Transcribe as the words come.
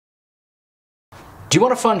Do you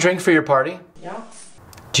want a fun drink for your party? Yes.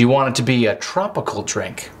 Do you want it to be a tropical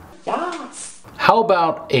drink? Yes. How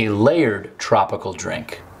about a layered tropical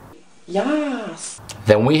drink? Yes.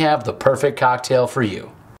 Then we have the perfect cocktail for you.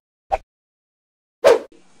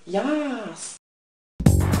 Yes.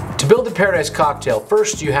 To build the Paradise cocktail,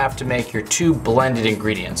 first you have to make your 2 blended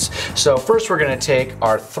ingredients. So first we're going to take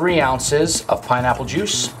our 3 ounces of pineapple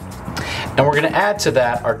juice, and we're going to add to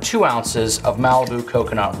that our 2 ounces of Malibu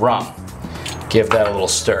coconut rum. Give that a little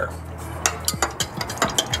stir.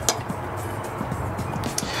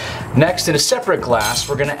 Next, in a separate glass,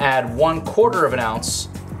 we're going to add 1/4 of an ounce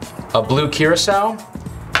of blue curacao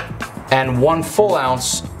and 1 full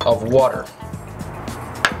ounce of water.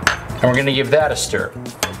 And we're going to give that a stir.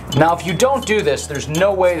 Now, if you don't do this, there's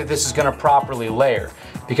no way that this is going to properly layer,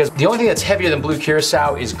 because the only thing that's heavier than blue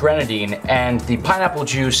curacao is grenadine, and the pineapple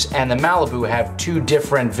juice and the Malibu have 2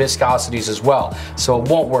 different viscosities as well, so it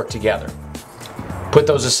won't work together. Put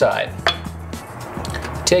those aside.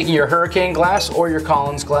 Taking your Hurricane glass or your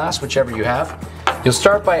Collins glass, whichever you have, you'll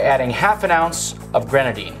start by adding 1/2 ounce of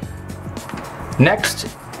grenadine. Next,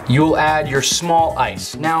 you'll add your small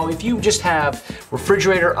ice. Now, if you just have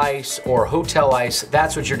refrigerator ice or hotel ice,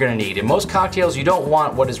 that's what you're gonna need. In most cocktails, you don't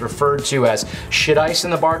want what is referred to as shit ice in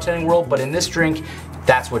the bartending world, but in this drink,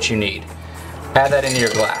 that's what you need. Add that into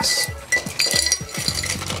your glass.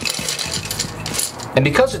 And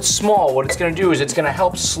because it's small, what it's gonna do is it's gonna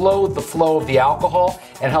help slow the flow of the alcohol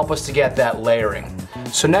and help us to get that layering.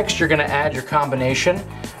 So next, you're gonna add your combination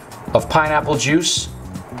of pineapple juice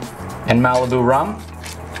and Malibu rum.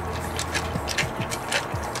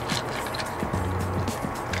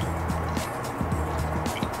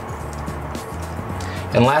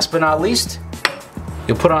 And last but not least,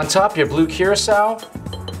 you'll put on top your blue curacao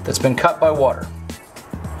that's been cut by water.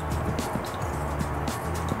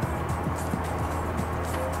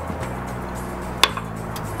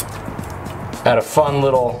 Add a fun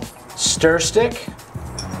little stir stick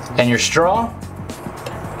and your straw.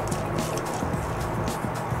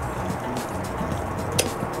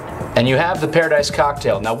 And you have the Paradise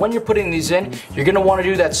cocktail. Now, when you're putting these in, you're gonna wanna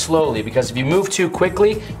do that slowly, because if you move too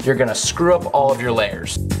quickly, you're gonna screw up all of your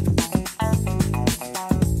layers.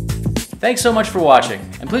 Thanks so much for watching,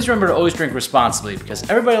 and please remember to always drink responsibly, because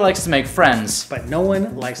everybody likes to make friends, but no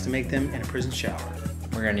one likes to make them in a prison shower.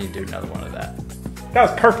 we're gonna need to do another one of that.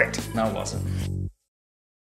 That was perfect. No, it wasn't.